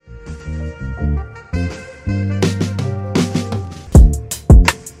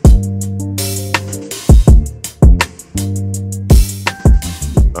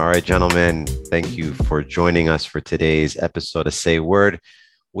right, gentlemen, thank you for joining us for today's episode of Say Word.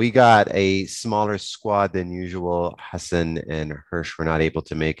 We got a smaller squad than usual. Hassan and Hirsch were not able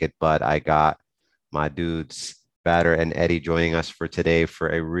to make it, but I got my dudes, Batter and Eddie, joining us for today for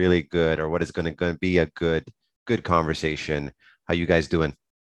a really good, or what is going to be a good conversation. How you guys doing?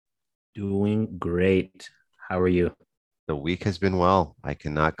 Doing great. How are you? The week has been well. I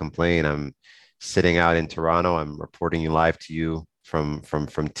cannot complain. I'm sitting out in Toronto. I'm reporting you live to you from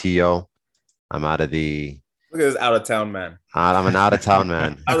TO. I'm out of the Look at this out of town man. I'm an out of town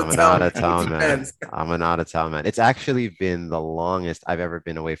man. Out I'm of an town out of town man. man. I'm an out of town man. It's actually been the longest I've ever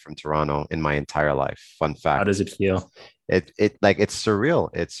been away from Toronto in my entire life. Fun How fact. does it feel? It like it's surreal.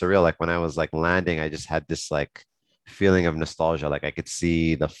 It's surreal. Like when I was like landing, I just had this like feeling of nostalgia. Like I could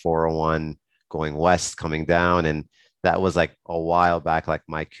see the 401 going west coming down, and that was like a while back, like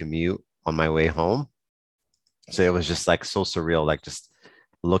my commute on my way home. So it was just like so surreal, like just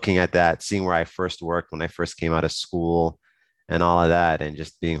looking at that, seeing where I first worked when I first came out of school and all of that, and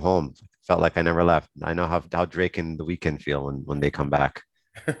just being home. Felt like I never left. I know how Drake and The Weeknd feel when they come back.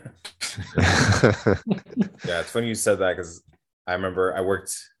 Yeah, it's funny you said that because I remember I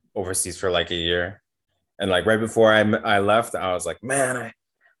worked overseas for like a year, and like right before I left, I was like, man,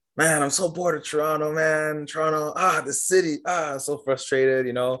 I'm so bored of Toronto, man. Toronto, the city, so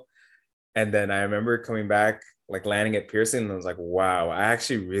frustrated. And then I remember coming back, like landing at Pearson, and I was like, wow, I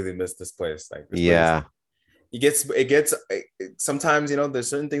actually really miss this place. Like this place, Yeah, sometimes, there's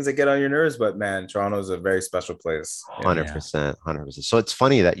certain things that get on your nerves, but man, Toronto is a very special place. Yeah. 100%, 100%. So it's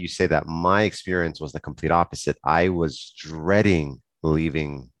funny that you say that. My experience was the complete opposite. I was dreading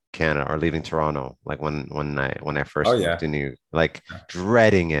leaving Canada or leaving Toronto, like when I Oh first moved yeah. to New, like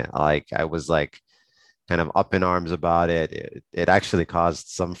dreading it. Like I was like kind of up in arms about it. It actually caused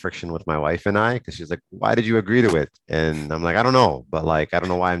some friction with my wife and I because she's like, "Why did you agree to it?" And I'm like, "I don't know, but like I don't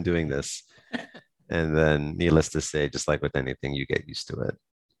know why I'm doing this." And then, needless to say, just like with anything, you get used to it.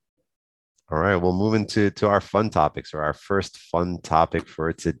 All right, we'll move into our fun topics or our first fun topic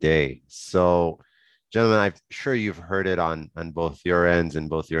for today. So, gentlemen, I'm sure you've heard it on both your ends and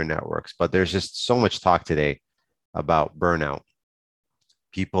both your networks, but there's just so much talk today about burnout.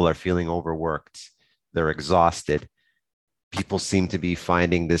 People are feeling overworked, they're exhausted. People seem to be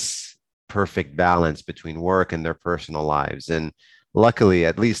finding this perfect balance between work and their personal lives. And luckily,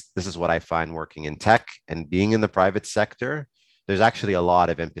 at least this is what I find working in tech and being in the private sector. There's actually a lot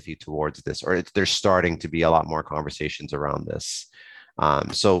of empathy towards this, or there's starting to be a lot more conversations around this.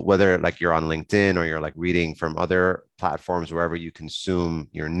 So whether like you're on LinkedIn or you're like reading from other platforms, wherever you consume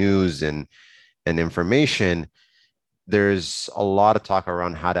your news and information, there's a lot of talk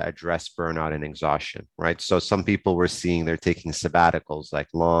around how to address burnout and exhaustion, right? So some people we're seeing they're taking sabbaticals, like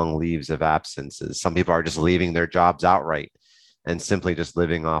long leaves of absences. Some people are just leaving their jobs outright and simply just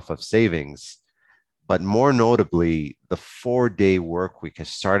living off of savings. But more notably, the 4-day work week has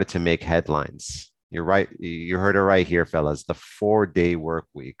started to make headlines. You're right. You heard it right here, fellas. The 4-day work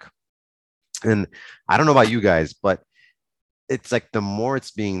week. And I don't know about you guys, but it's like the more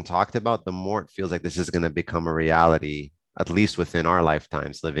it's being talked about, the more it feels like this is going to become a reality, at least within our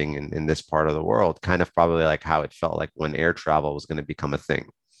lifetimes living in this part of the world, kind of probably like how it felt like when air travel was going to become a thing.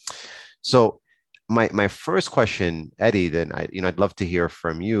 So my first question, Eddie, then I'd love to hear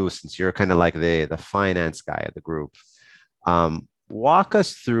from you since you're kind of like the finance guy of the group. Walk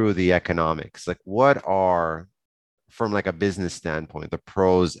us through the economics. Like what are from like a business standpoint, the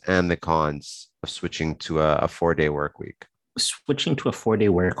pros and the cons of switching to a 4-day work week? Switching to a 4-day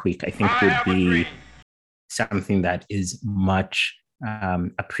work week, I think, would be something that is much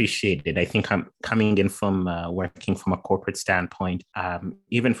appreciated. I think I'm coming in from working from a corporate standpoint,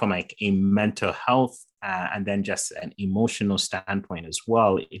 even from like a mental health and then just an emotional standpoint as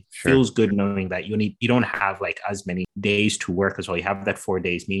well. It Sure. feels good knowing that you don't have like as many days to work as well. You have that 4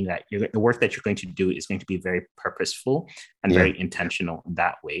 days, meaning that the work that you're going to do is going to be very purposeful and Yeah. very intentional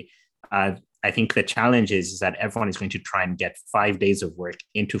that way. I think the challenge is that everyone is going to try and get 5 days of work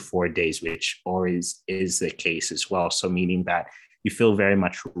into 4 days, which always is the case as well. So meaning that you feel very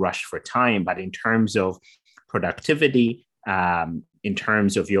much rushed for time, but in terms of productivity, in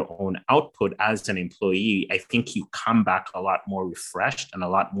terms of your own output as an employee, I think you come back a lot more refreshed and a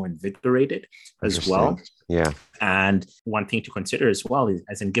lot more invigorated as Interesting. well. Yeah. And one thing to consider as well is,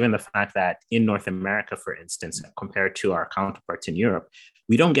 as in given the fact that in North America, for instance, compared to our counterparts in Europe,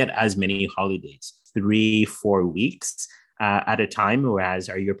 we don't get as many holidays, 3, 4 weeks at a time, whereas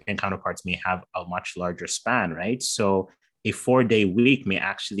our European counterparts may have a much larger span, right? So a 4-day week may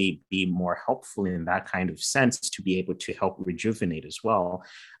actually be more helpful in that kind of sense to be able to help rejuvenate as well.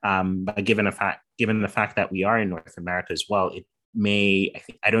 But given the fact that we are in North America as well, it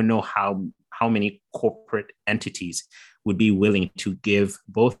I don't know how many corporate entities would be willing to give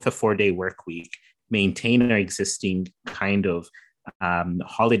both a 4-day work week, maintain our existing kind of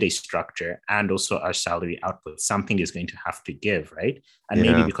holiday structure, and also our salary output. Something is going to have to give, right? And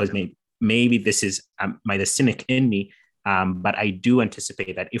maybe Yeah. because maybe this is the cynic in me, but I do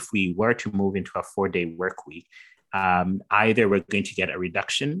anticipate that if we were to move into a 4-day work week, either we're going to get a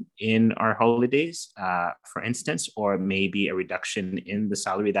reduction in our holidays, for instance, or maybe a reduction in the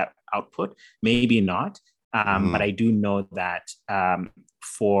salary that output, maybe not. But I do know that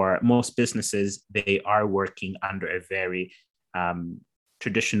for most businesses, they are working under a very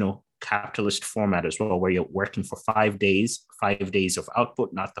traditional capitalist format as well, where you're working for 5 days of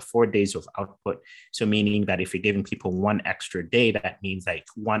output, not the 4 days of output. So meaning that if you're giving people one extra day, that means like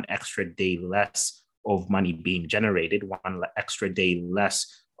one extra day less of money being generated, one extra day less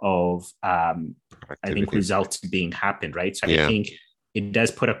of I think results being happened, right? So I think it does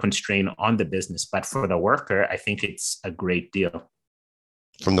put a constraint on the business, but for the worker, I think it's a great deal.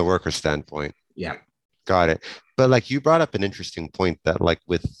 From the worker standpoint. Yeah. Got it. But like you brought up an interesting point that like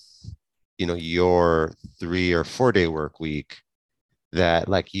with, your 3 or 4 day work week, that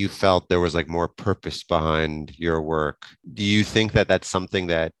like you felt there was like more purpose behind your work. Do you think that that's something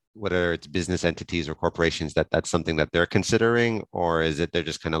that whether it's business entities or corporations, that's something that they're considering, or is it they're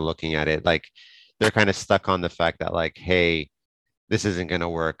just kind of looking at it like they're kind of stuck on the fact that like, hey, this isn't going to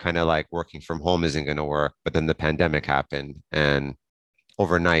work, kind of like working from home isn't going to work. But then the pandemic happened and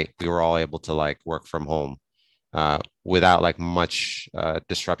overnight we were all able to like work from home without like much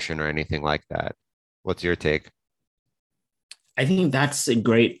disruption or anything like that. What's your take? I think that's a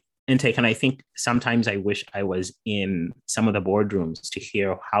great intake. And I think sometimes I wish I was in some of the boardrooms to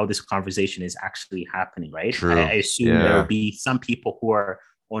hear how this conversation is actually happening, right? True. I assume there will be some people who are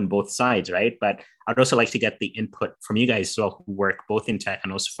on both sides, right? But I'd also like to get the input from you guys as well, who work both in tech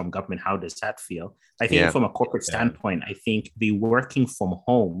and also from government. How does that feel? I think from a corporate standpoint, I think the working from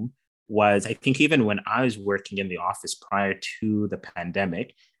home was, I think even when I was working in the office prior to the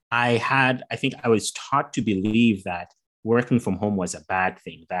pandemic, I think I was taught to believe that working from home was a bad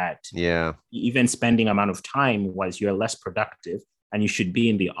thing, that even spending amount of time was you're less productive and you should be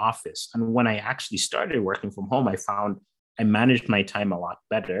in the office. And when I actually started working from home, I found I managed my time a lot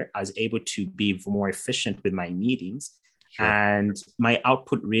better. I was able to be more efficient with my meetings. Sure. And my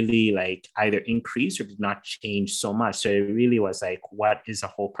output really like either increased or did not change so much. So it really was like, what is the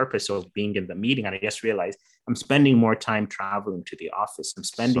whole purpose of being in the meeting? And I just realized I'm spending more time traveling to the office. I'm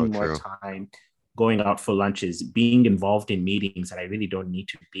spending more time going out for lunches, being involved in meetings that I really don't need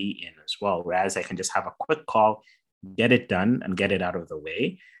to be in as well. Whereas I can just have a quick call, get it done and get it out of the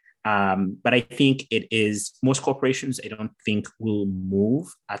way. But I think it is most corporations, I don't think will move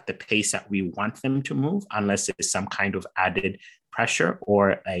at the pace that we want them to move unless there's some kind of added pressure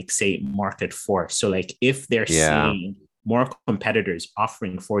or like say market force. So like if they're seeing more competitors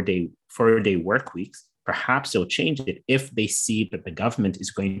offering 4-day work weeks, perhaps they'll change it. If they see that the government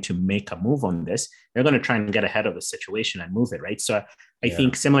is going to make a move on this, they're going to try and get ahead of the situation and move it, right? So I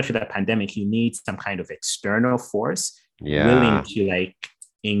think similar to the pandemic, you need some kind of external force willing to like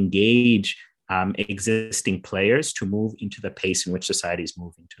engage existing players to move into the pace in which society is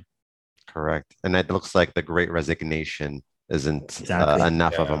moving to. Correct. And it looks like the Great Resignation isn't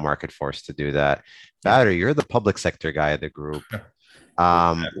enough of a market force to do that. Badr, you're the public sector guy of the group.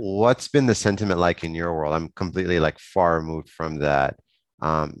 What's been the sentiment like in your world? I'm completely like far removed from that,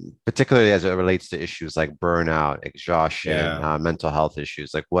 particularly as it relates to issues like burnout, exhaustion, mental health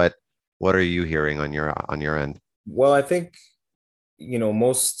issues. Like what are you hearing on your end? Well, I think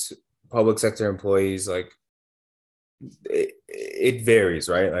most public sector employees, like it varies,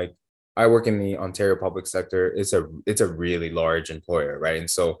 right? Like I work in the Ontario public sector. It's a really large employer, right? And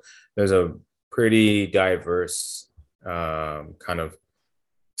so there's a pretty diverse kind of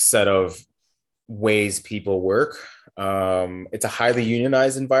set of ways people work. It's a highly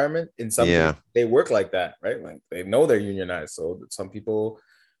unionized environment. In some cases, they work like that, right? Like they know they're unionized. So some people,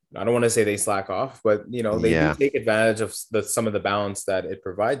 I don't want to say they slack off, but they do take advantage of some of the balance that it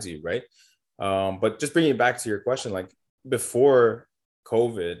provides you, right? But just bringing it back to your question, like before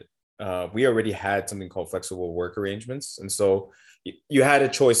COVID, we already had something called flexible work arrangements, and so you had a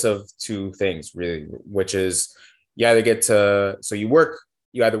choice of two things really, which is you either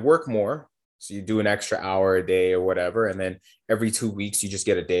work more, so you do an extra hour a day or whatever, and then every 2 weeks you just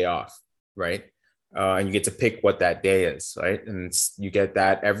get a day off, right? And you get to pick what that day is, right? And you get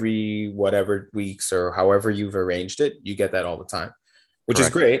that every whatever weeks or however you've arranged it, you get that all the time, which is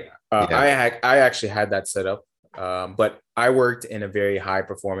great. I actually had that set up, but I worked in a very high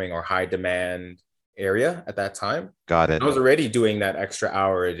performing or high demand area at that time. Got it. I was already doing that extra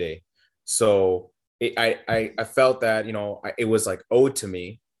hour a day. So I felt that, it was like owed to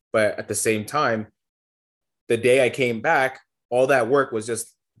me. But at the same time, the day I came back, all that work was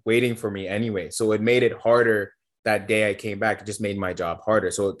just waiting for me anyway. So it made it harder that day I came back. It just made my job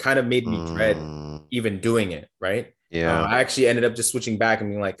harder. So it kind of made me dread even doing it. Right. Yeah. I actually ended up just switching back and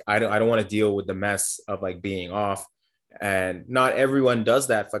being like, I don't want to deal with the mess of like being off. And not everyone does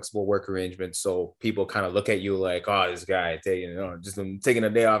that flexible work arrangement. So people kind of look at you like, oh, this guy just taking a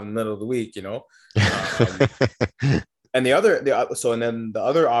day off in the middle of the week, And then the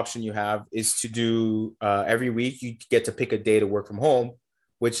other option you have is to do every week you get to pick a day to work from home,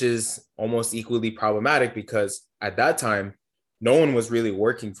 which is almost equally problematic because at that time, no one was really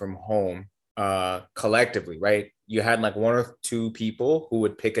working from home collectively, right? You had like one or two people who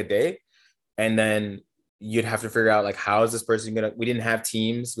would pick a day, and then you'd have to figure out like, how is this person we didn't have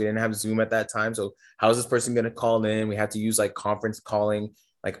Teams, we didn't have Zoom at that time. So how is this person gonna call in? We had to use like conference calling,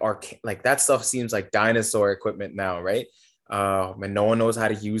 like that stuff seems like dinosaur equipment now, right? And no one knows how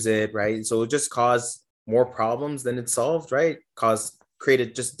to use it, right? So it just caused more problems than it solved, right?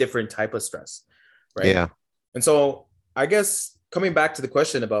 Created just different type of stress, right? Yeah. And so I guess coming back to the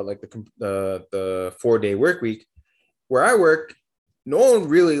question about like the 4-day work week, where I work, no one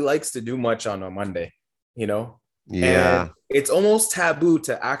really likes to do much on a Monday, Yeah. And it's almost taboo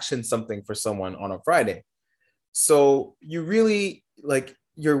to action something for someone on a Friday. So you really like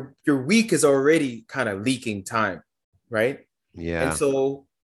your week is already kind of leaking time, right? Yeah. And so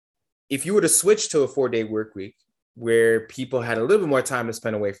if you were to switch to a 4-day work week where people had a little bit more time to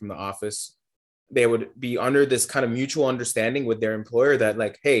spend away from the office, they would be under this kind of mutual understanding with their employer that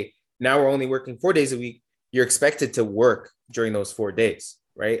like, hey, now we're only working 4 days a week. You're expected to work during those 4 days,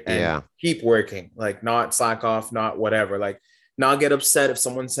 right? And keep working, like not slack off, not whatever, like not get upset if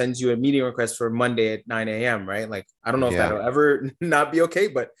someone sends you a meeting request for Monday at 9 a.m., right? Like, I don't know if that'll ever not be okay,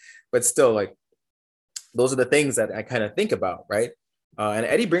 but still, like, those are the things that I kind of think about, right? And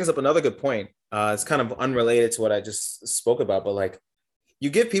Eddie brings up another good point. It's kind of unrelated to what I just spoke about, but like, you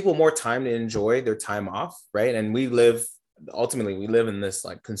give people more time to enjoy their time off, right? And ultimately, we live in this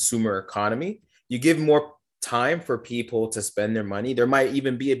like consumer economy. You give more time for people to spend their money. There might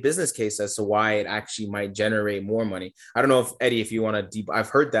even be a business case as to why it actually might generate more money. I don't know if Eddie, if you want to, I've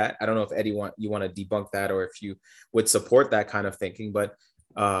heard that. I don't know if Eddie you want to debunk that or if you would support that kind of thinking, but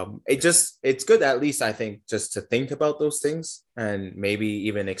it's good, at least I think, just to think about those things and maybe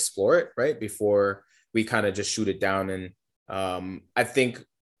even explore it, right? Before we kind of just shoot it down. And I think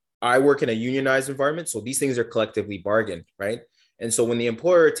I work in a unionized environment, so these things are collectively bargained, right? And so when the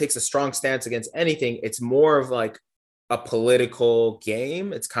employer takes a strong stance against anything, it's more of like a political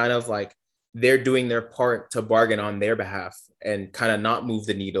game. It's kind of like they're doing their part to bargain on their behalf and kind of not move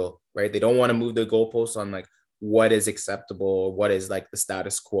the needle, right? They don't want to move the goalposts on like what is acceptable, what is like the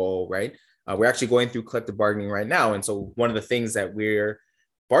status quo, right? We're actually going through collective bargaining right now. And so one of the things that we're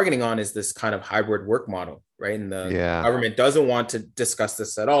bargaining on is this kind of hybrid work model, right? And the government doesn't want to discuss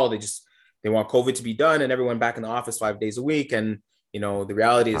this at all. They want COVID to be done and everyone back in the office 5 days a week. And the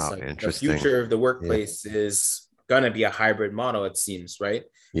reality is like the future of the workplace is going to be a hybrid model, it seems, right?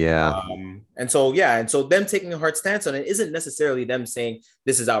 Yeah. And so them taking a hard stance on it isn't necessarily them saying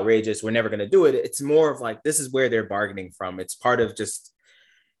this is outrageous, we're never going to do it. It's more of like, this is where they're bargaining from. It's part of just,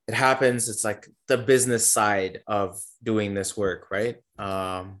 it happens. It's like the business side of doing this work, right?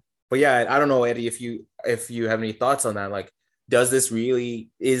 But yeah, I don't know, Eddie, if you have any thoughts on that, like, is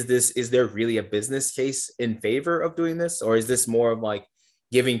there really a business case in favor of doing this? Or is this more of like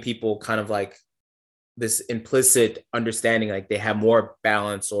giving people kind of like this implicit understanding, like they have more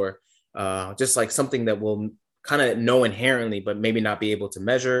balance or just like something that we'll kind of know inherently, but maybe not be able to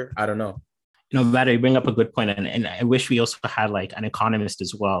measure? I don't know. Vada, you bring up a good point, and I wish we also had like an economist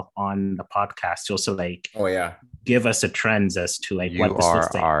as well on the podcast to also like, give us the trends as to like what this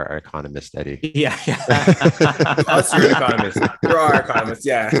looks like. Our economist, Eddie. Yeah. Us, you're an economist. You're our economist,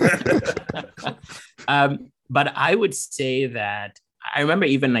 yeah. But I would say that I remember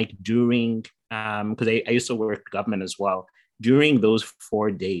even like during, because I used to work government as well, during those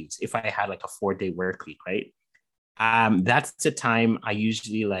 4 days, if I had like a 4-day work week, right? That's the time I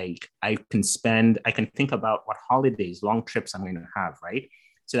usually like, I can think about what holidays, long trips I'm going to have, right?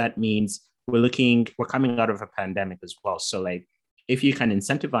 So that means we're coming out of a pandemic as well. So like, if you can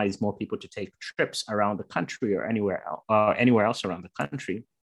incentivize more people to take trips around the country or anywhere else around the country,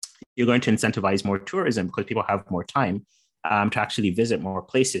 you're going to incentivize more tourism because people have more time to actually visit more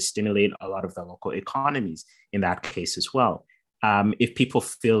places, stimulate a lot of the local economies in that case as well. If people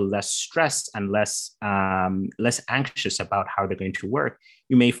feel less stressed and less anxious about how they're going to work,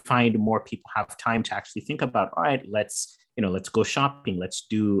 you may find more people have time to actually think about, all right, let's go shopping, let's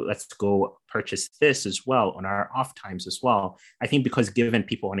go purchase this as well on our off times as well. I think because given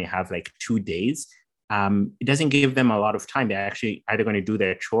people only have like 2 days, it doesn't give them a lot of time. They're actually either going to do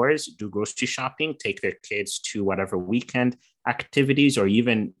their chores, do grocery shopping, take their kids to whatever weekend activities, or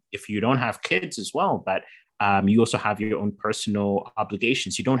even if you don't have kids as well, but you also have your own personal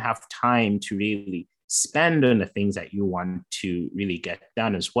obligations. You don't have time to really spend on the things that you want to really get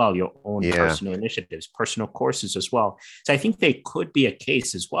done as well, your own personal initiatives, personal courses as well. So I think there could be a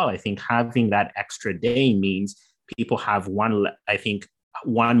case as well. I think having that extra day means people have one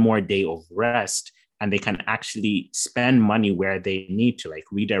more day of rest, and they can actually spend money where they need to, like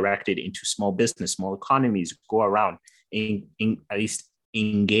redirect it into small business, small economies, go around, at least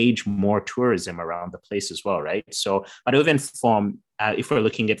engage more tourism around the place as well, right? So, but even from, if we're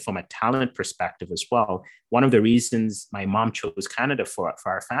looking at it from a talent perspective as well, one of the reasons my mom chose Canada for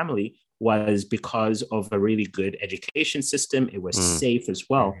our family was because of a really good education system. It was safe as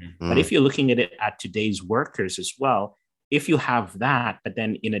well. But if you're looking at it at today's workers as well, if you have that, but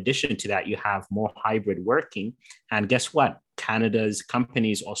then in addition to that, you have more hybrid working, and guess what? Canada's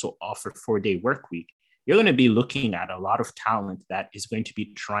companies also offer 4-day work week. You're going to be looking at a lot of talent that is going to be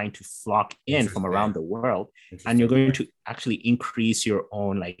trying to flock in from around the world, and you're going to actually increase your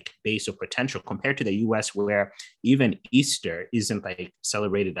own like base of potential compared to the US, where even Easter isn't like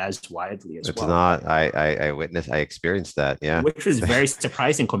celebrated as widely as well. It's not. I experienced that, yeah, which was very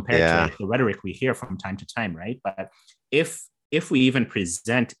surprising compared to like, the rhetoric we hear from time to time, right? But if we even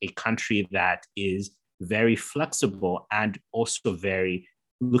present a country that is very flexible and also very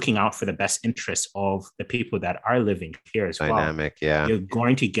looking out for the best interests of the people that are living here as dynamic, well, you're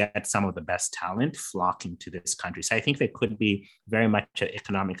going to get some of the best talent flocking to this country. So I think there could be very much an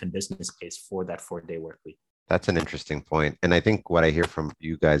economic and business case for that 4-day work week. That's an interesting point. And I think what I hear from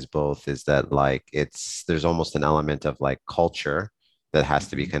you guys both is that like there's almost an element of like culture that has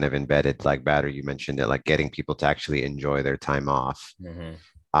to be kind of embedded, like Badr, you mentioned it, like getting people to actually enjoy their time off.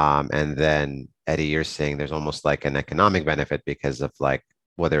 And then Eddie, you're saying there's almost like an economic benefit because of like,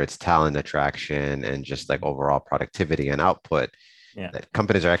 whether it's talent attraction and just like overall productivity and output, that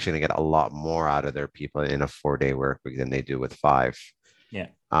companies are actually going to get a lot more out of their people in a 4-day work week than they do with 5.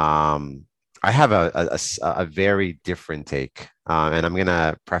 I have a very different take. And I'm going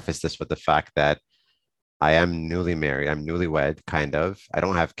to preface this with the fact that I am newly married. I'm newlywed, kind of. I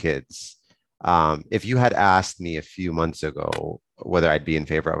don't have kids. If you had asked me a few months ago whether I'd be in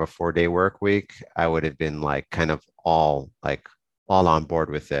favor of a 4-day work week, I would have been like kind of all on board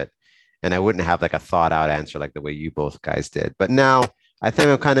with it. And I wouldn't have like a thought out answer like the way you both guys did. But now I think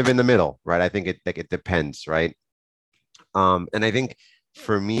I'm kind of in the middle, right? I think it depends, right? And I think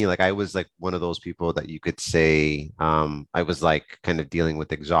for me, like I was like one of those people that you could say I was like kind of dealing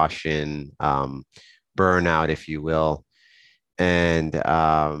with exhaustion, burnout, if you will. And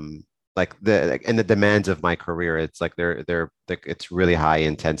like the demands of my career, it's like they're like it's really high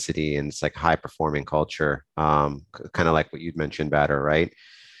intensity and it's like high performing culture, kind of like what you'd mentioned, Badr, right?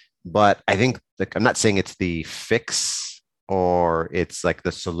 But I think like I'm not saying it's the fix or it's like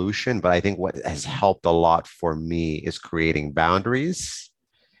the solution, but I think what has helped a lot for me is creating boundaries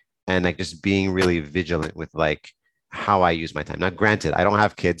and like just being really vigilant with like how I use my time. Now, granted, I don't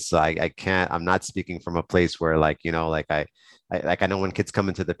have kids, so I can't, I'm not speaking from a place where like, you know, like I know when kids come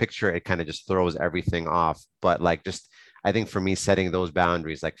into the picture, it kind of just throws everything off. But like, just, I think for me, setting those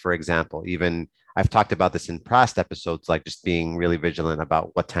boundaries, like, for example, even I've talked about this in past episodes, like just being really vigilant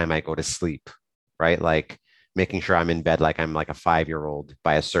about what time I go to sleep, right? Like making sure I'm in bed, like I'm like a 5-year-old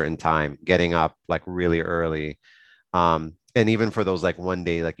by a certain time, getting up like really early. And even for those like one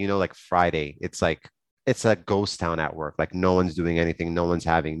day, like, you know, like Friday, it's like, it's a ghost town at work. Like no one's doing anything. No one's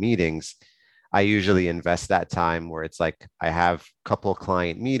having meetings. I usually invest that time where it's like I have a couple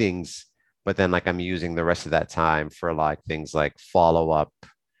client meetings, but then like I'm using the rest of that time for like things like follow up,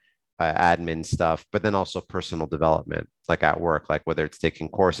 admin stuff, but then also personal development, like at work, like whether it's taking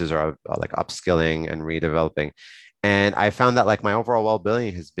courses or like upskilling and redeveloping. And I found that like my overall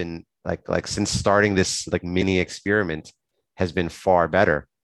well-being has been like since starting this like mini experiment has been far better.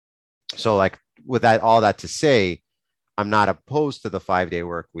 So like with that, all that to say, I'm not opposed to the 5-day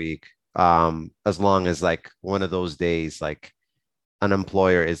work week. As long as like one of those days, like an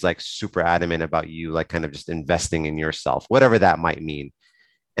employer is like super adamant about you, like kind of just investing in yourself, whatever that might mean.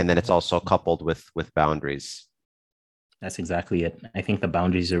 And then it's also coupled with boundaries. That's exactly it. I think the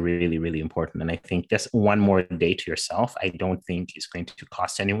boundaries are really, really important. And I think just one more day to yourself, I don't think is going to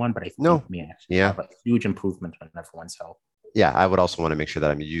cost anyone, but I think may actually have a huge improvement on everyone's health. Yeah, I would also want to make sure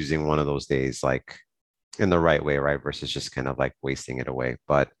that I'm using one of those days like in the right way, right? Versus just kind of like wasting it away.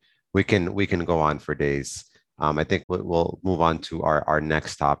 But we can go on for days. I think we'll move on to our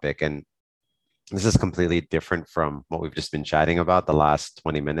next topic, and this is completely different from what we've just been chatting about the last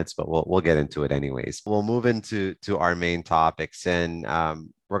 20 minutes, but we'll get into it anyways. We'll move into our main topics, and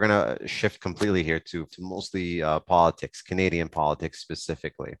we're gonna shift completely here to mostly politics, Canadian politics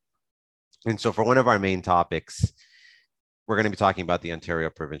specifically. And so for one of our main topics, we're going to be talking about the Ontario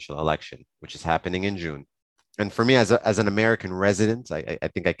provincial election, which is happening in June. And for me, as an American resident, I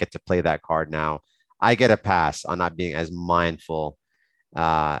think I get to play that card now. I get a pass on not being as mindful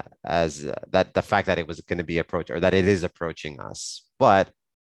as that the fact that it was going to be approached or that it is approaching us. But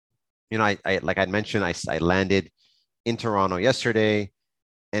I like I mentioned, I landed in Toronto yesterday,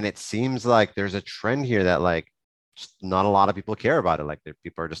 and it seems like there's a trend here that like just not a lot of people care about it. Like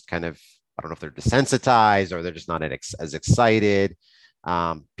people are just kind of, I don't know if they're desensitized or they're just not as excited.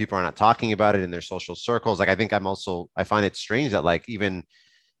 People are not talking about it in their social circles. Like I find it strange that like even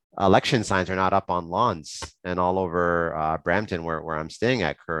election signs are not up on lawns and all over Brampton where I'm staying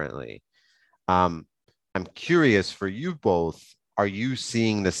at currently. Um, I'm curious for you both, are you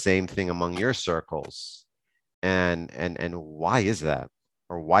seeing the same thing among your circles? And why is that?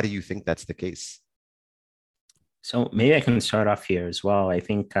 Or why do you think that's the case? So maybe I can start off here as well. I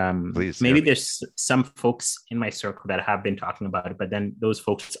think Please, maybe yeah. there's some folks in my circle that have been talking about it, but then those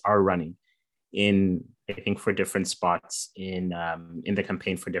folks are running in, I think, for different spots in the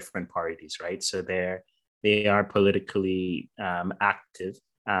campaign for different parties, right? So they are politically active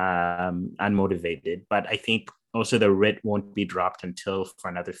and motivated, but I think also the writ won't be dropped until for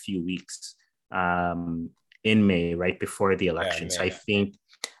another few weeks in May, right before the Yeah, election. So man.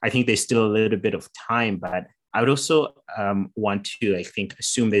 I think there's still a little bit of time, but I would also want to, I think,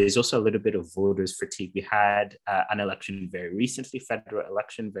 assume there's also a little bit of voters fatigue. We had an election very recently, federal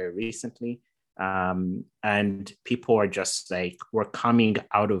election very recently, and people are just like, we're coming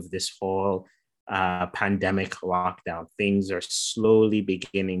out of this whole pandemic lockdown. Things are slowly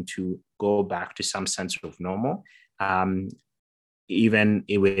beginning to go back to some sense of normal. Even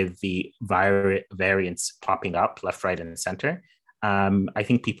with the variants popping up left, right, and center. I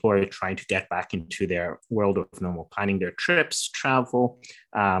think people are trying to get back into their world of normal, planning their trips, travel,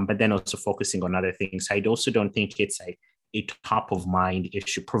 but then also focusing on other things. I also don't think it's like a top of mind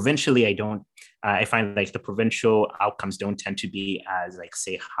issue. Provincially, I find like the provincial outcomes don't tend to be as like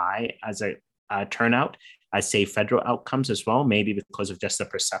say high as a turnout as say federal outcomes as well, maybe because of just the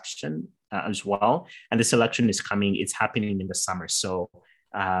perception as well. And this election is coming, it's happening in the summer. So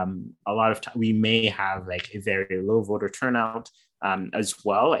a lot of time we may have like a very low voter turnout as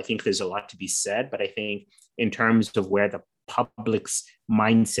well. I think there's a lot to be said, but I think in terms of where the public's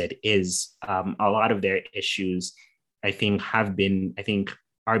mindset is, a lot of their issues, I think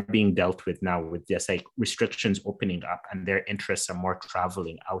are being dealt with now with just like restrictions opening up and their interests are more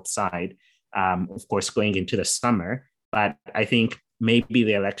traveling outside, of course, going into the summer. But I think maybe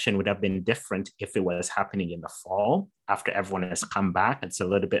the election would have been different if it was happening in the fall after everyone has come back. It's a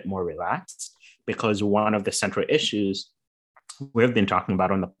little bit more relaxed because one of the central issues we've been talking about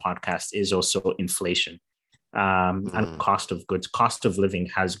on the podcast is also inflation and cost of goods. Cost of living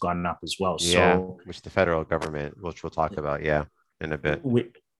has gone up as well. Yeah, So, which the federal government, which we'll talk about, yeah, in a bit.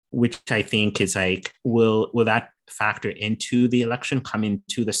 which I think is like, will that factor into the election, come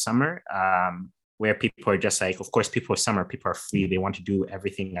into the summer, where people are just like, of course, people are free, they want to do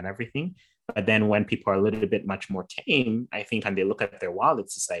everything and everything. But then when people are a little bit much more tame, I think, and they look at their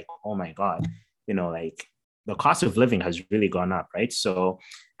wallets, it's like, oh my God, like the cost of living has really gone up, right? So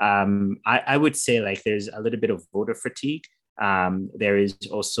I would say like there's a little bit of voter fatigue. There is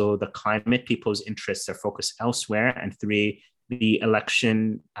also the climate, people's interests are focused elsewhere. And three, the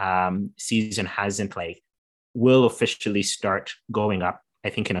election season will officially start going up, I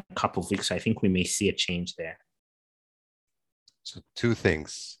think, in a couple of weeks. So I think we may see a change there. So two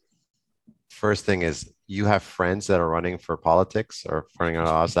things. First thing is, you have friends that are running for politics or running on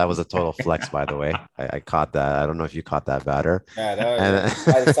office. That was a total flex, by the way. I caught that. I don't know if you caught that batter. Yeah,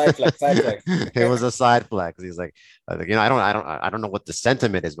 side flex. It was a side flex. He's like, I don't know what the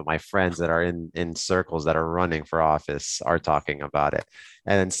sentiment is, but my friends that are in circles that are running for office are talking about it.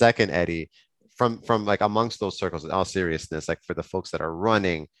 And then second, Eddie, from like amongst those circles, in all seriousness, like for the folks that are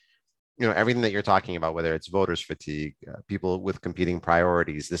running, everything that you're talking about, whether it's voters fatigue, people with competing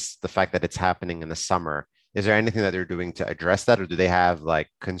priorities, the fact that it's happening in the summer, is there anything that they're doing to address that, or do they have like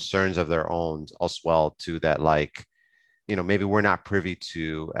concerns of their own as well too that like, maybe we're not privy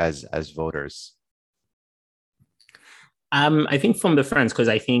to as voters? I think from the friends, because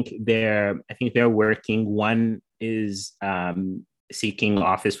I think they're working. One is seeking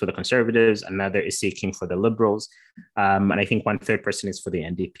office for the Conservatives, another is seeking for the Liberals, and I think one third person is for the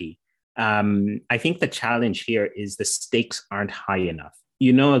NDP. I think the challenge here is the stakes aren't high enough.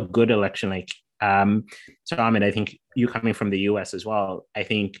 You know, a good election like so Ahmed, I think you coming from the US as well, I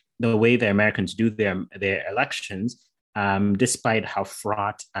think the way the Americans do their elections, despite how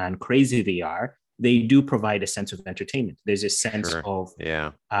fraught and crazy they are, they do provide a sense of entertainment. There's a sense of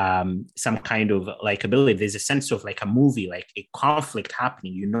some kind of likability. There's a sense of like a movie, like a conflict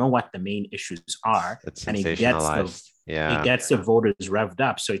happening. You know what the main issues are, It's and sensationalized. it gets the voters revved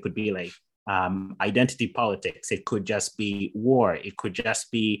up. So it could be like identity politics. It could just be war. It could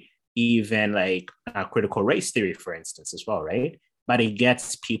just be even like critical race theory, for instance, as well, right? But it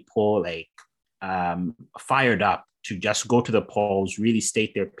gets people like fired up to just go to the polls, really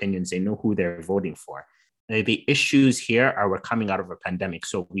state their opinions. They know who they're voting for. The issues here are we're coming out of a pandemic,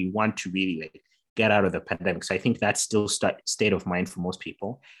 so we want to really like get out of the pandemic. So I think that's still state of mind for most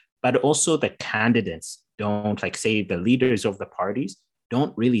people. But also the candidates don't, like, say the leaders of the parties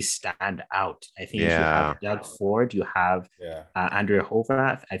don't really stand out. I think you have Doug Ford, you have Andrea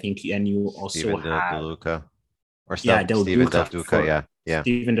Horwath, I think, and you also Steven have Del Duca. Or Steven Del Duca,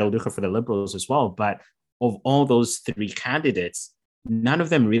 Steven Del Duca for the Liberals as well. But of all those three candidates, none of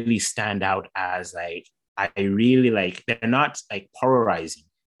them really stand out as like, I really like, they're not like polarizing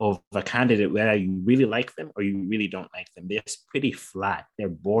of a candidate, whether you really like them or you really don't like them. They're pretty flat. They're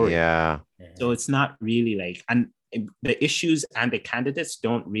boring. Yeah. So it's not really like, and the issues and the candidates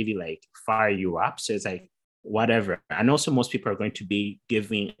don't really like fire you up. So it's like, whatever. And also most people are going to be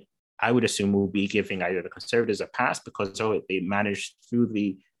giving, I would assume will be giving either the Conservatives a pass because they managed through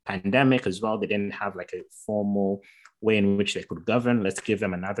the pandemic as well. They didn't have like a formal way in which they could govern. Let's give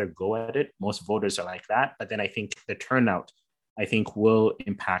them another go at it. Most voters are like that. But then I think the turnout, I think, will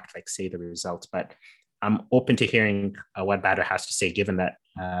impact, like, say, the results. But I'm open to hearing what Badr has to say, given that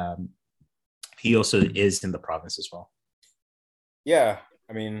he also is in the province as well. Yeah,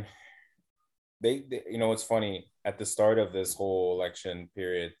 I mean, they you know, it's funny, at the start of this whole election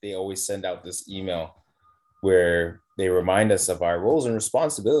period, they always send out this email where they remind us of our roles and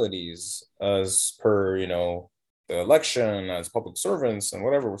responsibilities as per, you know, the election, as public servants and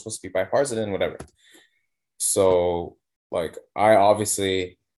whatever. We're supposed to be bipartisan and whatever. So, like, I've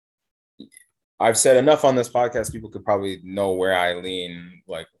said enough on this podcast. People could probably know where I lean,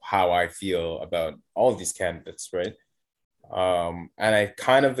 like how I feel about all of these candidates, right? And I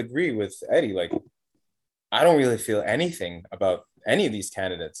kind of agree with Eddie. Like, I don't really feel anything about any of these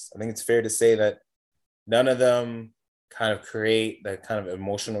candidates. I think it's fair to say that none of them kind of create the kind of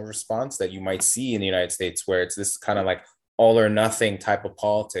emotional response that you might see in the United States, where it's this kind of like all or nothing type of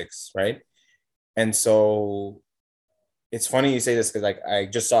politics, right? And so it's funny you say this because, like, I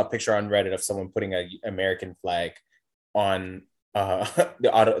just saw a picture on Reddit of someone putting an American flag on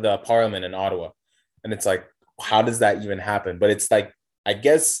the parliament in Ottawa, and it's like, how does that even happen? But it's like, I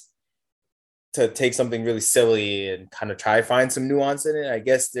guess, to take something really silly and kind of try to find some nuance in it, I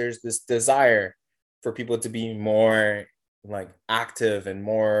guess there's this desire for people to be more like active and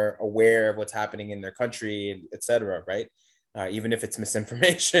more aware of what's happening in their country, etc. Right? Even if it's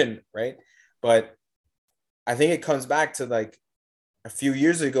misinformation, right? But I think it comes back to, like, a few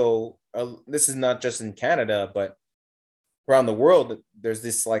years ago. This is not just in Canada, but around the world. There's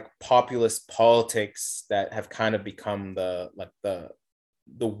this like populist politics that have kind of become the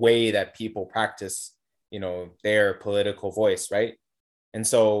way that people practice, you know, their political voice, right? And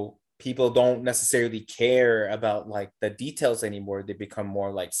so people don't necessarily care about like the details anymore. They become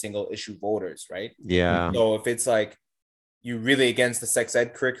more like single issue voters, right? Yeah. So if it's like, you really against the sex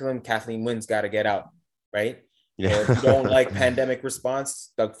ed curriculum, Kathleen Wynne's got to get out, right? Yeah. Or if you don't like pandemic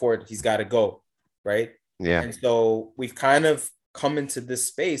response, Doug Ford, he's got to go, right? Yeah. And so we've kind of come into this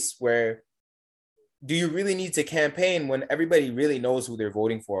space where, do you really need to campaign when everybody really knows who they're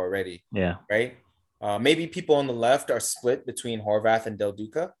voting for already? Yeah. Right? Maybe people on the left are split between Horwath and Del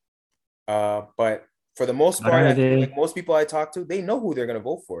Duca. But for the most part, I feel like most people I talk to, they know who they're going to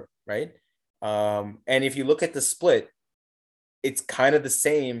vote for, right? And if you look at the split, it's kind of the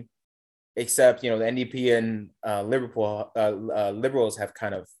same, except, you know, the NDP and Liberals have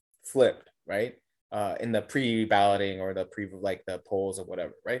kind of flipped, right? In the pre-balloting or the polls or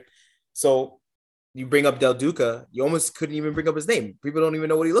whatever, right? So you bring up Del Duca, you almost couldn't even bring up his name. People don't even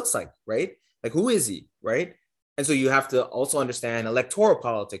know what he looks like, right? Like, who is he, right? And so you have to also understand electoral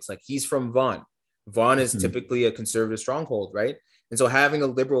politics. Like, he's from Vaughan. Vaughan is typically a conservative stronghold, right? And so having a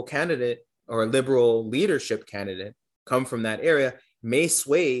liberal candidate or a liberal leadership candidate come from that area may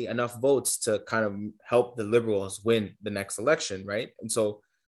sway enough votes to kind of help the Liberals win the next election, right? And so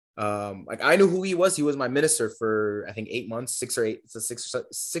Like I knew who he was. He was my minister for I think 8 months, 6 or 8, so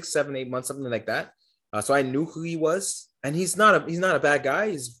 6, 7, 8 months, something like that. So I knew who he was, and he's not a bad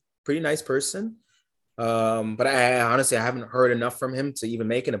guy. He's a pretty nice person. But I honestly I haven't heard enough from him to even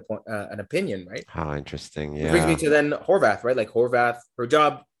make an opinion, right? How interesting. Which brings me Yeah. to then Horvath, right? Like Horvath, her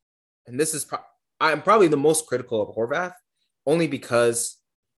job, and this is I'm probably the most critical of Horvath, only because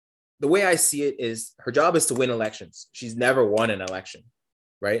the way I see it is her job is to win elections. She's never won an election,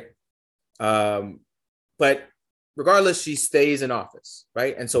 right? Um, but regardless, she stays in office,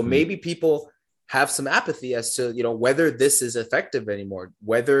 right? And so Mhm. maybe people have some apathy as to whether this is effective anymore,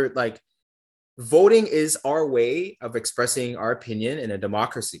 whether like voting is our way of expressing our opinion in a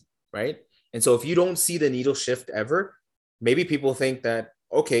democracy, right? And so if you don't see the needle shift ever, maybe people think that,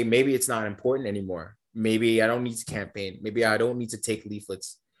 okay, maybe it's not important anymore. Maybe I don't need to campaign. Maybe I don't need to take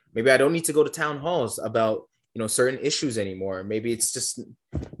leaflets. Maybe I don't need to go to town halls about, certain issues anymore. Maybe it's just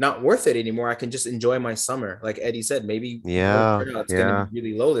not worth it anymore. I can just enjoy my summer. Like Eddie said, maybe voter Yeah. turnout's going to be Yeah.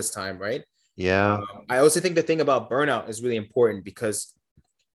 really low this time, right? Yeah. I also think the thing about burnout is really important because,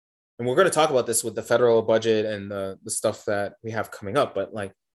 and we're going to talk about this with the federal budget and the stuff that we have coming up, but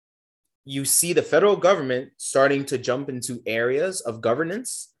like you see the federal government starting to jump into areas of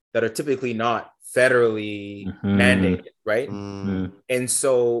governance that are typically not federally mandated, right? Mm. And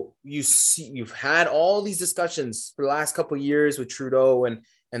so you've had all these discussions for the last couple of years with Trudeau and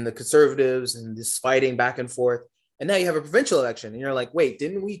the conservatives and this fighting back and forth. And now you have a provincial election and you're like, wait,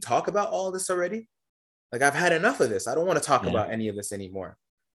 didn't we talk about all this already? Like I've had enough of this. I don't want to talk about any of this anymore.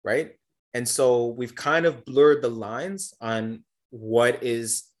 Right. And so we've kind of blurred the lines on what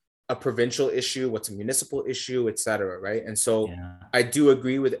is a provincial issue, what's a municipal issue, et cetera. Right. And so I do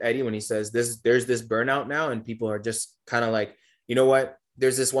agree with Eddie when he says there's this burnout now and people are just kind of like, you know what,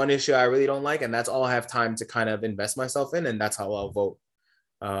 there's this one issue I really don't like, and that's all I have time to kind of invest myself in, and that's how I'll vote.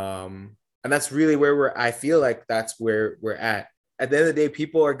 And that's really where I feel like that's where we're at. At the end of the day,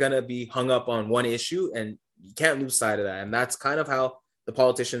 people are going to be hung up on one issue and you can't lose sight of that. And that's kind of how the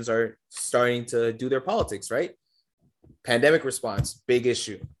politicians are starting to do their politics, right? Pandemic response, big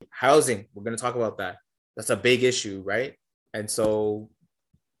issue. Housing, we're going to talk about that. That's a big issue, right? And so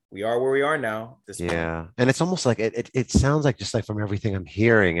we are where we are now. Yeah. And it's almost like it sounds like, just like from everything I'm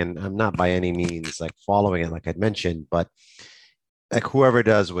hearing, and I'm not by any means like following it, like I'd mentioned, but like whoever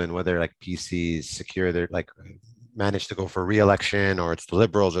does win, whether like PCs secure their like manage to go for re-election, or it's the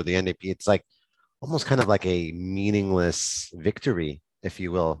Liberals or the NDP, it's like almost kind of like a meaningless victory, if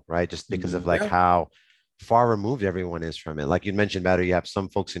you will, right? Just because of like how far removed everyone is from it. Like you mentioned, Bader, you have some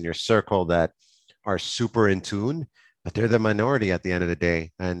folks in your circle that are super in tune, but they're the minority at the end of the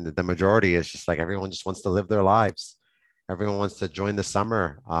day. And the majority is just like everyone just wants to live their lives. Everyone wants to join the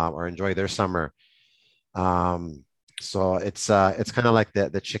summer or enjoy their summer. So it's kind of like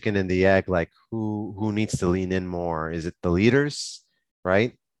the chicken and the egg, like who needs to lean in more? Is it the leaders,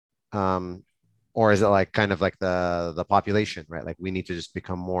 right? Or is it like kind of like the population, right? Like we need to just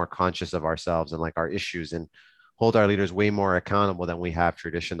become more conscious of ourselves and like our issues and hold our leaders way more accountable than we have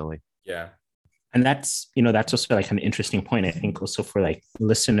traditionally. Yeah. And that's also like an interesting point, I think, also for like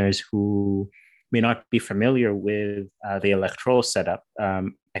listeners who may not be familiar with the electoral setup.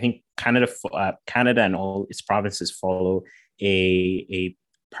 I think Canada and all its provinces follow a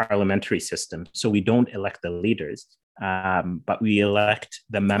parliamentary system. So we don't elect the leaders, but we elect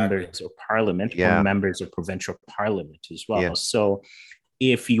the members of parliament or members of provincial parliament as well. Yeah. So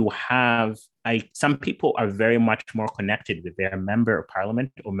if you have, some people are very much more connected with their member of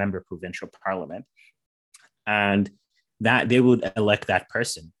parliament or member of provincial parliament, and that they would elect that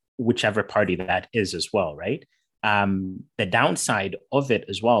person, whichever party that is as well, right? The downside of it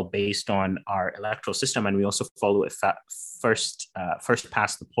as well, based on our electoral system, and we also follow a first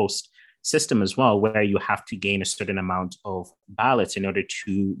past the post system as well, where you have to gain a certain amount of ballots in order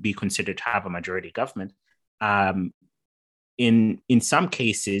to be considered to have a majority government. In some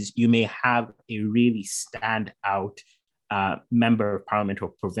cases, you may have a really standout member of parliament or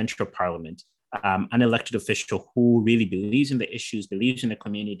provincial parliament, an elected official who really believes in the issues, believes in the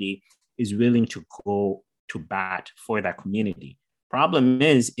community, is willing to go to bat for that community. Problem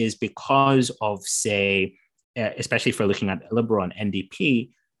is because of, say, especially if we're looking at Liberal and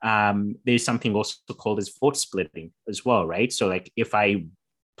NDP, there's something also called as vote splitting as well, right? So like if I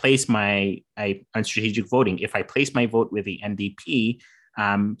place on strategic voting, if I place my vote with the NDP,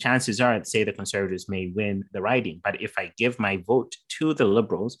 chances are, say, the Conservatives may win the riding. But if I give my vote to the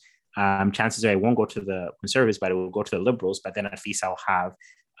Liberals, chances are I won't go to the Conservatives, but it will go to the Liberals. But then at least I'll have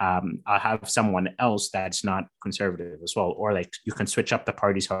someone else that's not Conservative as well. Or like you can switch up the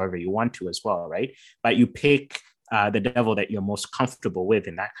parties however you want to as well, right? But you pick the devil that you're most comfortable with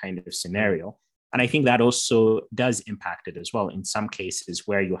in that kind of scenario. And I think that also does impact it as well in some cases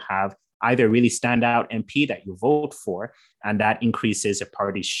where you have either really standout MP that you vote for, and that increases a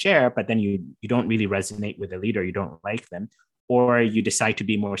party's share, but then you don't really resonate with the leader, you don't like them, or you decide to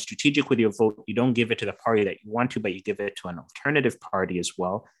be more strategic with your vote. You don't give it to the party that you want to, but you give it to an alternative party as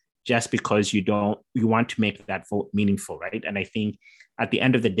well, just because you want to make that vote meaningful, right? And I think at the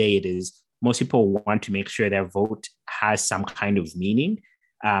end of the day, it is most people want to make sure their vote has some kind of meaning.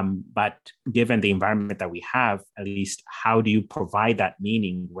 But given the environment that we have, at least, how do you provide that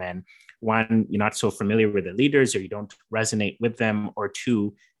meaning when, one, you're not so familiar with the leaders or you don't resonate with them, or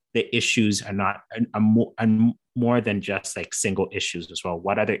two, the issues are not more than just like single issues as well?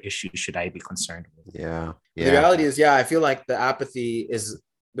 What other issues should I be concerned with? Yeah. The reality is, I feel like the apathy is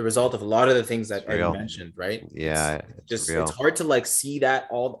the result of a lot of the things that Eddie mentioned, right? Yeah. It's hard to like see that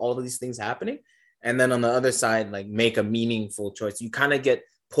all of these things happening. And then on the other side, like make a meaningful choice. You kind of get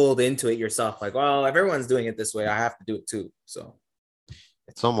pulled into it yourself. Like, well, if everyone's doing it this way, I have to do it too. So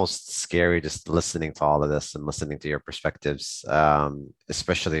it's almost scary just listening to all of this and listening to your perspectives,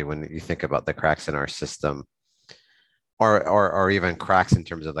 especially when you think about the cracks in our system, or even cracks in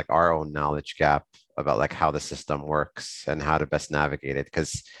terms of like our own knowledge gap about like how the system works and how to best navigate it.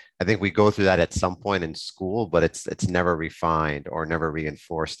 Because I think we go through that at some point in school, but it's never refined or never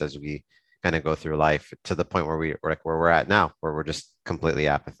reinforced as we kind of go through life, to the point where we're at now, where we're just completely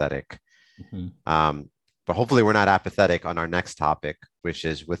apathetic. Mm-hmm. But hopefully we're not apathetic on our next topic, which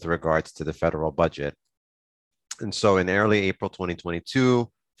is with regards to the federal budget. And so in early April 2022,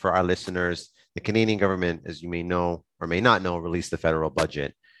 for our listeners, the Canadian government, as you may know or may not know, released the federal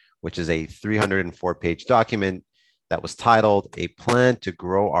budget, which is a 304-page document that was titled "A Plan to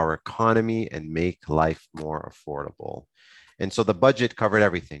Grow Our Economy and Make Life More Affordable." And so the budget covered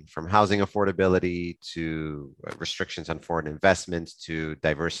everything from housing affordability to restrictions on foreign investments, to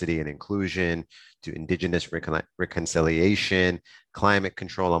diversity and inclusion, to Indigenous reconciliation, climate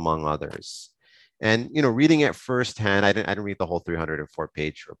control, among others. And, reading it firsthand, I didn't read the whole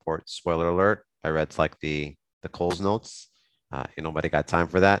 304-page report. Spoiler alert, I read like the Coles notes. Nobody got time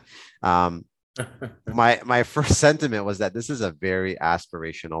for that. My first sentiment was that this is a very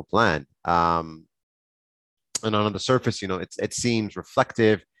aspirational plan. And on the surface, it seems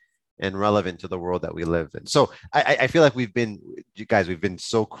reflective and relevant to the world that we live in. So I feel like we've been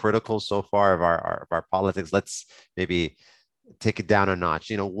so critical so far of our politics. Let's maybe take it down a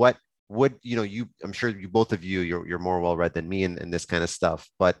notch. What would I'm sure both of you're more well read than me in this kind of stuff.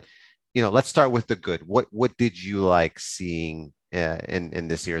 But let's start with the good. What did you like seeing in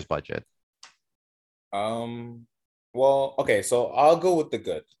this year's budget? Well, okay, so I'll go with the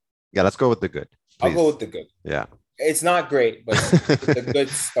good. Yeah, let's go with the good. Please. I'll go with the good. Yeah. It's not great, but it's a good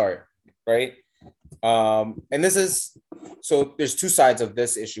start, right? And this is, so there's two sides of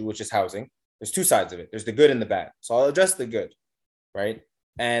this issue, which is housing. There's two sides of it. There's the good and the bad. So I'll address the good, right?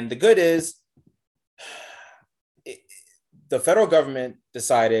 And the good is the federal government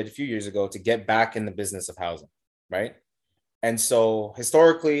decided a few years ago to get back in the business of housing, right? And so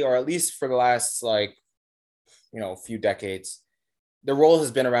historically, or at least for the last few decades, the role has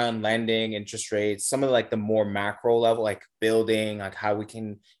been around lending, interest rates, some of like the more macro level, like building, like how we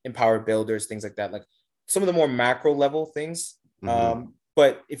can empower builders, things like that, like some of the more macro level things. Mm-hmm.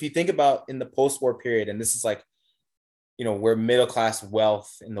 But if you think about in the post-war period, and this is like, where middle-class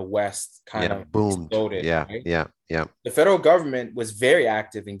wealth in the West kind of boomed. Exploded. Yeah, right? yeah. The federal government was very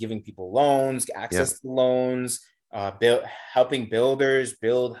active in giving people loans, access to loans, helping builders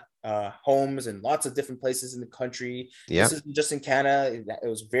build homes in lots of different places in the country. This isn't just in Canada. It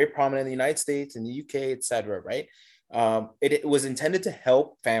was very prominent in the United States, in the UK, etc. Right? It was intended to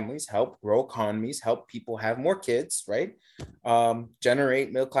help families, help grow economies, help people have more kids, right?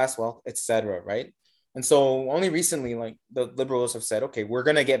 Generate middle-class wealth, etc. Right? And so only recently, like the Liberals have said, okay, we're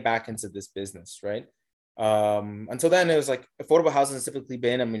gonna get back into this business, right? Until then, it was like affordable housing has typically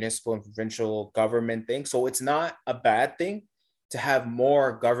been a municipal and provincial government thing. So it's not a bad thing to have more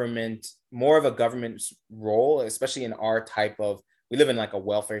of a government role, especially in our type of, we live in like a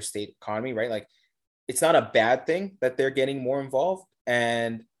welfare state economy, right? Like it's not a bad thing that they're getting more involved.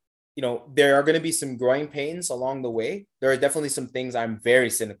 And, there are going to be some growing pains along the way. There are definitely some things I'm very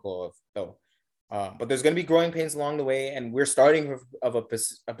cynical of though. But there's going to be growing pains along the way. And we're starting of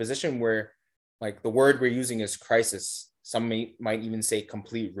a position where like the word we're using is crisis. Some might even say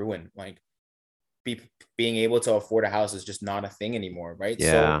complete ruin. Like being able to afford a house is just not a thing anymore, right?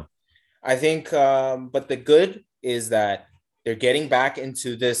 Yeah. So I think, but the good is that they're getting back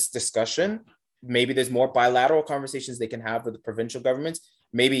into this discussion. Maybe there's more bilateral conversations they can have with the provincial governments.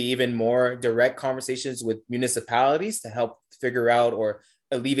 maybe even more direct conversations with municipalities to help figure out or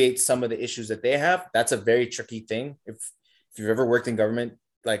alleviate some of the issues that they have. That's a very tricky thing. If you've ever worked in government,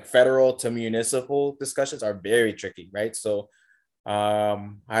 like federal to municipal discussions are very tricky, right? So I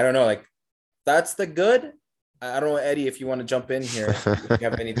don't know, like that's the good. I don't know, Eddie, if you want to jump in here, if you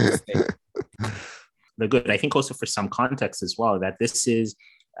have anything to say. The good. I think also for some context as well, that this is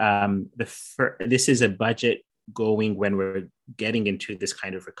this is a budget going when we're getting into this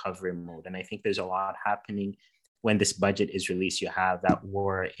kind of recovery mode. And I think there's a lot happening when this budget is released. You have that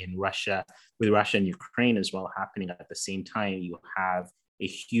war in Russia, with Russia and Ukraine as well happening at the same time. You have a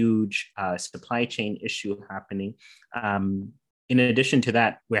huge supply chain issue happening. In addition to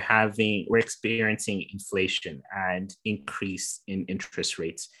that, we're experiencing inflation and increase in interest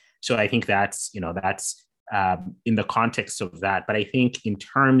rates. So I think that's in the context of that. But I think in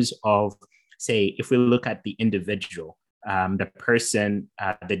terms of, say, if we look at the individual, the person,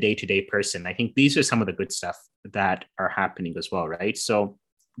 the day-to-day person, I think these are some of the good stuff that are happening as well, right? So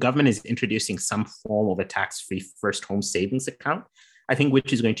government is introducing some form of a tax-free first home savings account, I think,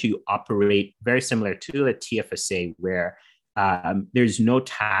 which is going to operate very similar to a TFSA, where there's no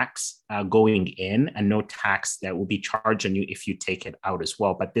tax going in and no tax that will be charged on you if you take it out as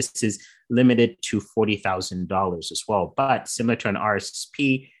well. But this is limited to $40,000 as well. But similar to an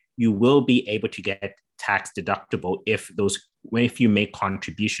RSP, you will be able to get tax deductible if you make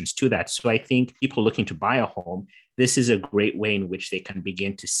contributions to that. So I think people looking to buy a home, this is a great way in which they can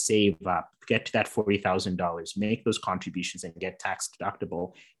begin to save up, get to that $40,000, make those contributions and get tax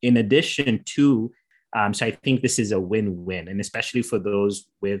deductible. In addition to, so I think this is a win-win, and especially for those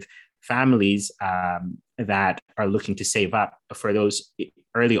with families that are looking to save up, for those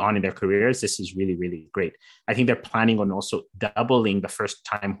early on in their careers, this is really, really great. I think they're planning on also doubling the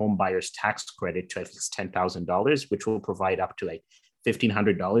first-time home buyers tax credit to at least $10,000, which will provide up to like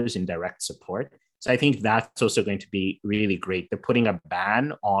 $1,500 in direct support. So I think that's also going to be really great. They're putting a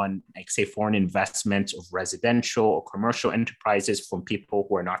ban on, like, say, foreign investments of residential or commercial enterprises from people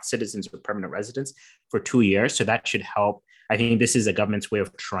who are not citizens or permanent residents for 2 years. So that should help. I think this is the government's way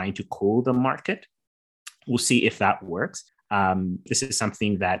of trying to cool the market. We'll see if that works. This is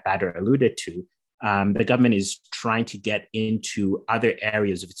something that Badr alluded to. The government is trying to get into other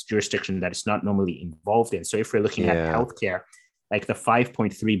areas of its jurisdiction that it's not normally involved in. So if we're looking at healthcare, like the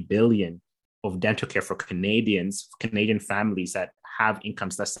 $5.3 billion of dental care for Canadian families that have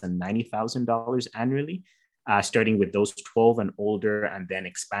incomes less than $90,000 annually, starting with those 12 and older, and then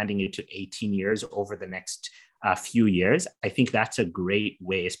expanding it to 18 years over the next few years. I think that's a great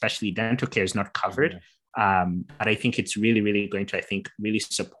way, especially dental care is not covered. But I think it's really, really going to, really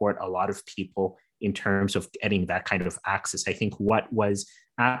support a lot of people in terms of getting that kind of access. I think what was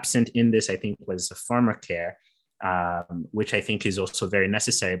absent in this, was the pharmacare, which I think is also very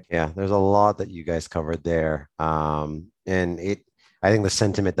necessary. Yeah, there's a lot that you guys covered there. And I think the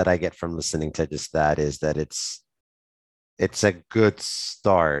sentiment that I get from listening to just that is that it's a good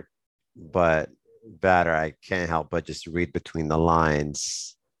start, but Badr, I can't help but just read between the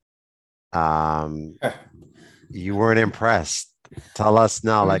lines. You weren't impressed. Tell us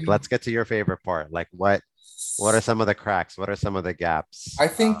now, like, let's get to your favorite part. Like, what are some of the cracks? What are some of the gaps? I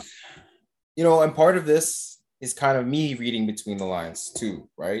think, and part of this is kind of me reading between the lines too,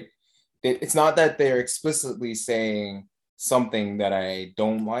 right? It's not that they're explicitly saying something that I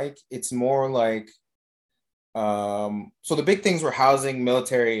don't like. It's more like, so the big things were housing,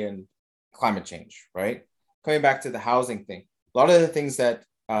 military, and climate change, right? Coming back to the housing thing, a lot of the things that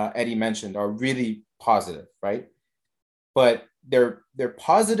Eddie mentioned are really positive, right? But they're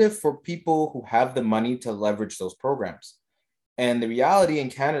positive for people who have the money to leverage those programs. And the reality in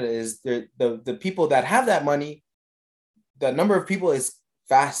Canada is the people that have that money, the number of people is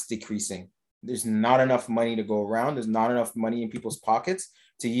fast decreasing. There's not enough money to go around. There's not enough money in people's pockets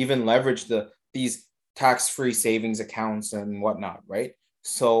to even leverage these tax-free savings accounts and whatnot, right?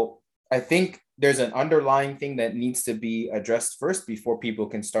 So I think there's an underlying thing that needs to be addressed first before people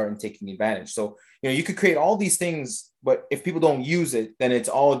can start taking advantage. So, you could create all these things, but if people don't use it, then it's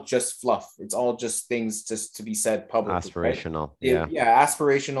all just fluff. It's all just things just to be said publicly. Aspirational. Right? Yeah,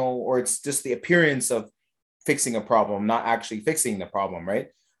 aspirational, or it's just the appearance of fixing a problem, not actually fixing the problem, right?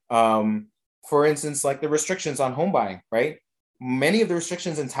 For instance, like the restrictions on home buying, right? Many of the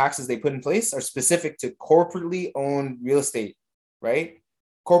restrictions and taxes they put in place are specific to corporately owned real estate, right?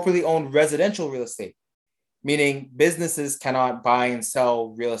 Corporately owned residential real estate, meaning businesses cannot buy and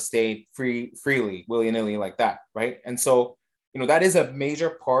sell real estate freely, willy-nilly like that, right? And so, that is a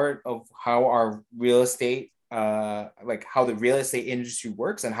major part of how our real estate, like how the real estate industry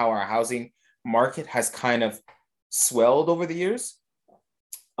works and how our housing market has kind of swelled over the years.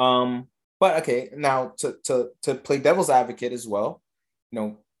 But okay, now to play devil's advocate as well,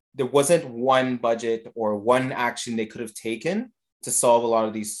 there wasn't one budget or one action they could have taken to solve a lot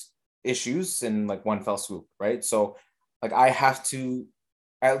of these issues in like one fell swoop, right? So like I have to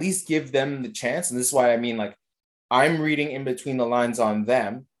at least give them the chance, and this is why I mean like I'm reading in between the lines on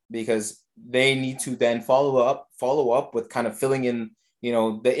them because they need to then follow up with kind of filling in,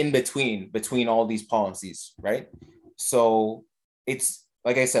 the in between all these policies, right? So it's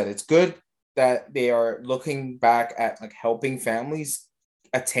like I said, it's good that they are looking back at like helping families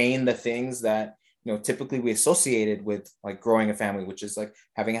attain the things that typically we associated with like growing a family, which is like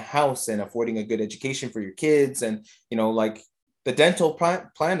having a house and affording a good education for your kids. And like the dental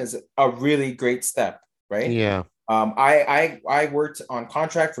plan is a really great step, right? Yeah. I worked on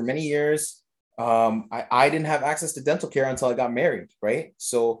contract for many years. I didn't have access to dental care until I got married, right?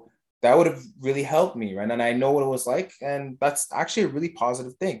 So that would have really helped me, right? And I know what it was like, and that's actually a really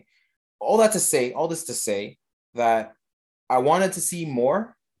positive thing. All this to say that I wanted to see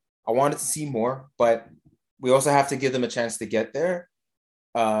more. But we also have to give them a chance to get there.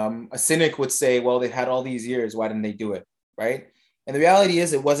 A cynic would say, well, they've had all these years. Why didn't they do it? Right. And the reality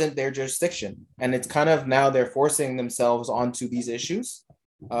is it wasn't their jurisdiction. And it's kind of now they're forcing themselves onto these issues.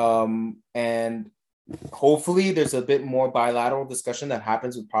 And hopefully there's a bit more bilateral discussion that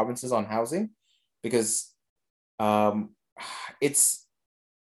happens with provinces on housing, because it's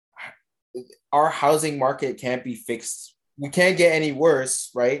our housing market can't be fixed. We can't get any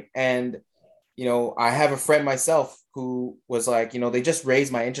worse, right? And I have a friend myself who was like, they just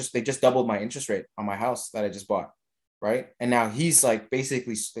raised my interest. They just doubled my interest rate on my house that I just bought, right? And now he's like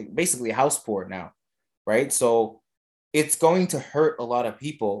basically house poor now, right? So it's going to hurt a lot of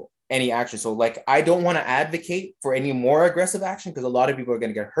people, any action. So like, I don't want to advocate for any more aggressive action because a lot of people are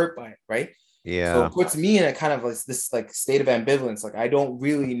going to get hurt by it, right? Yeah. So it puts me in a kind of like this like state of ambivalence. Like I don't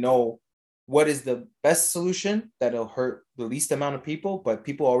really know what is the best solution that'll hurt the least amount of people, but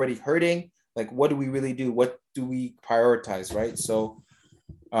people already hurting. Like, what do we really do? What do we prioritize, right? So,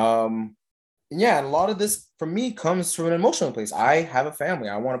 yeah, a lot of this for me comes from an emotional place. I have a family.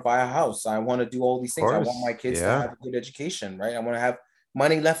 I want to buy a house. I want to do all these things. I want my kids to have a good education, right? I want to have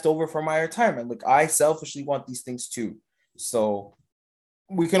money left over for my retirement. Like, I selfishly want these things too. So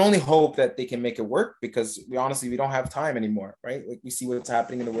we can only hope that they can make it work, because we don't have time anymore, right? Like, we see what's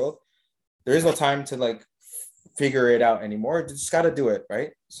happening in the world. There is no time to like figure it out anymore. You just got to do it,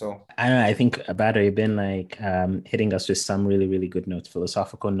 right? So I don't know. I think Badr, you've been like hitting us with some really, really good notes,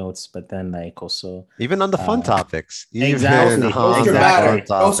 philosophical notes, but then like also even on the fun topics. Exactly.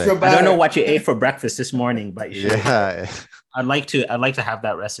 I don't know what you ate for breakfast this morning, but yeah, I'd like to have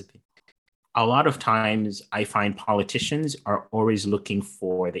that recipe. A lot of times I find politicians are always looking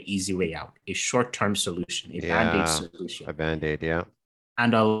for the easy way out, a short-term solution, a band-aid solution. A band-aid, yeah.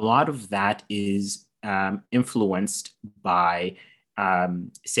 And a lot of that is influenced by,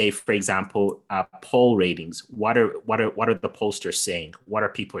 say, for example, poll ratings. What are the pollsters saying? What are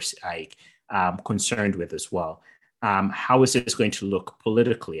people like concerned with as well? How is this going to look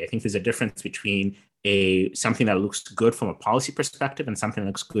politically? I think there's a difference between something that looks good from a policy perspective and something that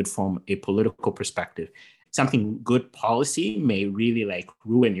looks good from a political perspective. Something good policy may really like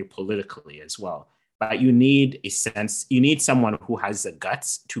ruin you politically as well. But you need someone who has the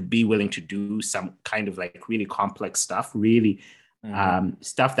guts to be willing to do some kind of like really complex stuff, really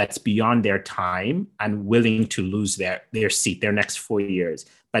stuff that's beyond their time, and willing to lose their seat, their next 4 years.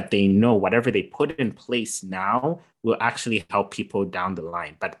 But they know whatever they put in place now will actually help people down the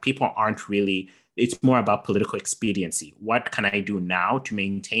line. But people aren't really, it's more about political expediency. What can I do now to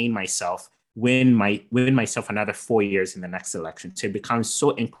maintain myself, win myself another 4 years in the next election? So it becomes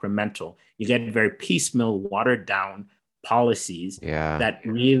so incremental. You get very piecemeal, watered down policies that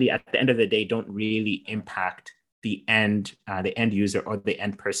really, at the end of the day, don't really impact the end user or the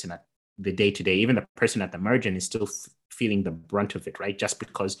end person at the day to day. Even the person at the margin is still feeling the brunt of it, right? Just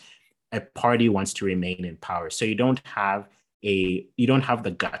because a party wants to remain in power. So you don't have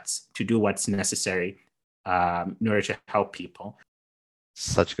the guts to do what's necessary in order to help people.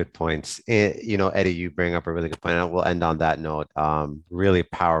 Such good points. Eddie, you bring up a really good point, and we'll end on that note. Really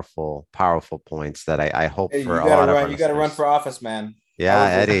powerful points that I hope for a lot of our listeners. You got to run for office, man. Yeah,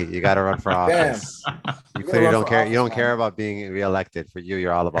 Eddie, you got to run for office. You clearly don't care. You don't care about being reelected. For you,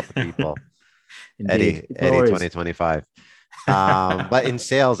 you're all about the people. Eddie, 2025. But in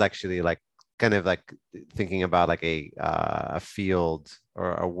sales, actually, like kind of like thinking about like a field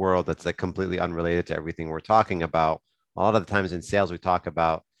or a world that's like completely unrelated to everything we're talking about. A lot of the times in sales, we talk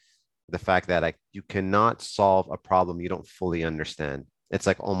about the fact that like you cannot solve a problem you don't fully understand. It's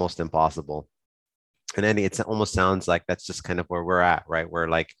like almost impossible. And Eddie, it almost sounds like that's just kind of where we're at, right? We're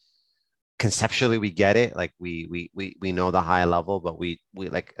like conceptually we get it, like we know the high level, but we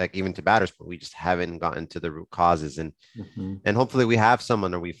like even to batters, but we just haven't gotten to the root causes. And hopefully we have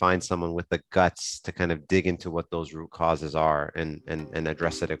someone, or we find someone with the guts to kind of dig into what those root causes are and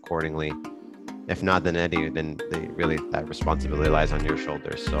address it accordingly. If not, then Eddie, then really that responsibility lies on your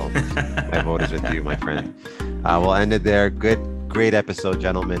shoulders. So my vote is with you, my friend. We'll end it there. Great episode,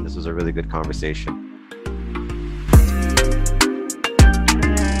 gentlemen. This was a really good conversation.